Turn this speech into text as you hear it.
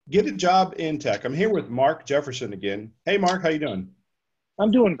Get a job in tech. I'm here with Mark Jefferson again. Hey, Mark, how you doing? I'm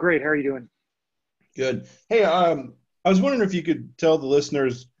doing great. How are you doing? Good. Hey, I was wondering if you could tell the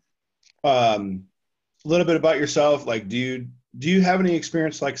listeners um, a little bit about yourself. Like, do you have any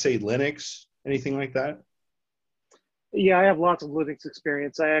experience, like, say, Linux, anything like that? Yeah, I have lots of Linux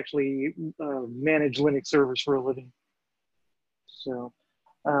experience. I actually manage Linux servers for a living. So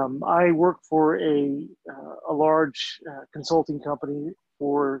I work for a large consulting company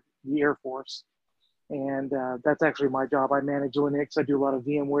for the Air Force, and that's actually my job. I manage Linux. I do a lot of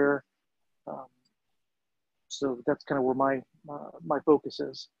VMware. Um, so that's kind of where my focus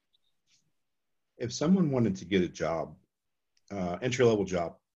is. If someone wanted to get a job, entry level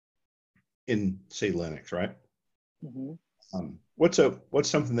job in, say, Linux, right? hmm What's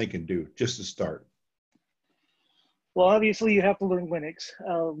something they can do just to start? Well, obviously, you have to learn Linux.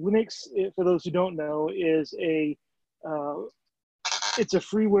 Linux, for those who don't know, is a uh, it's a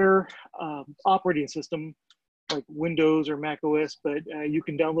freeware operating system like Windows or Mac OS, but you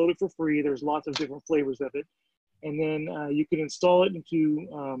can download it for free. There's lots of different flavors of it, and then you can install it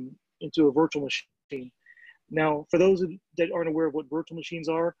into a virtual machine. Now, for those that aren't aware of what virtual machines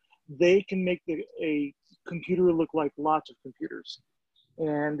are, they can make a computer look like lots of computers,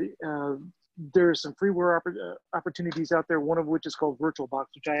 and there's some freeware opportunities out there. One of which is called VirtualBox,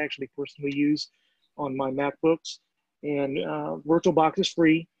 which I actually personally use on my MacBooks. And VirtualBox is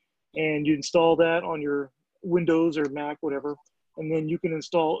free, and you install that on your Windows or Mac, whatever, and then you can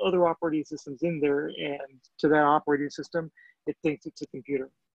install other operating systems in there. And to that operating system, it thinks it's a computer.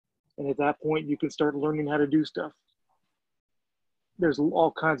 And at that point, you can start learning how to do stuff. There's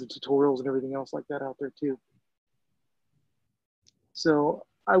all kinds of tutorials and everything else like that out there too. So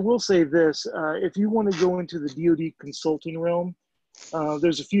I will say this: if you want to go into the DoD consulting realm,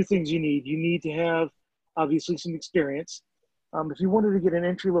 there's a few things you need. You need to have obviously some experience. If you wanted to get an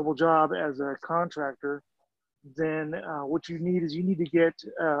entry level job as a contractor, then what you need is you need to get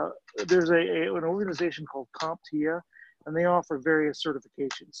there's an organization called CompTIA, and they offer various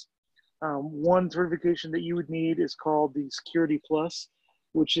certifications. One certification that you would need is called the Security Plus,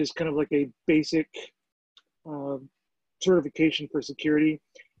 which is kind of like a basic uh, certification for security,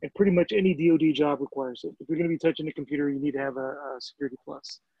 and pretty much any DoD job requires it. If you're going to be touching a computer, you need to have a Security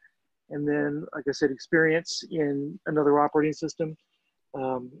Plus. And then, like I said, experience in another operating system,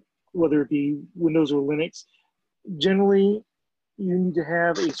 um, whether it be Windows or Linux. Generally, you need to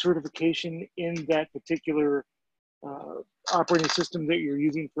have a certification in that particular uh, operating system that you're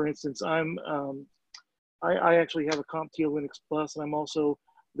using. For instance, I actually have a CompTIA Linux Plus, and I'm also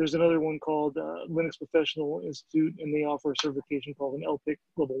there's another one called Linux Professional Institute, and they offer a certification called an LPIC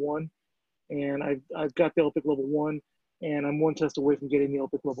Level One, and I've got the LPIC Level One, and I'm one test away from getting the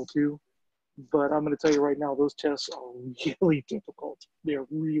LPIC Level Two. But I'm going to tell you right now, those tests are really difficult. They're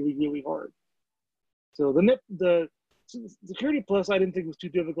really, really hard. So the Security Plus I didn't think was too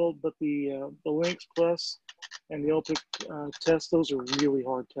difficult, but the Linux Plus and the LPIC tests, those are really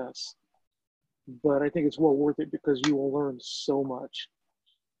hard tests. But I think it's well worth it because you will learn so much.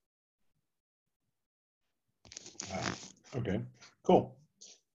 Wow. Okay, cool.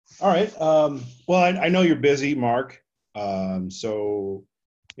 All right. Well, I know you're busy, Mark. So,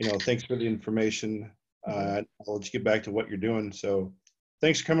 thanks for the information. Mhm. I'll let you get back to what you're doing. So,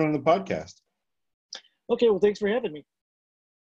 thanks for coming on the podcast. Okay, well, thanks for having me.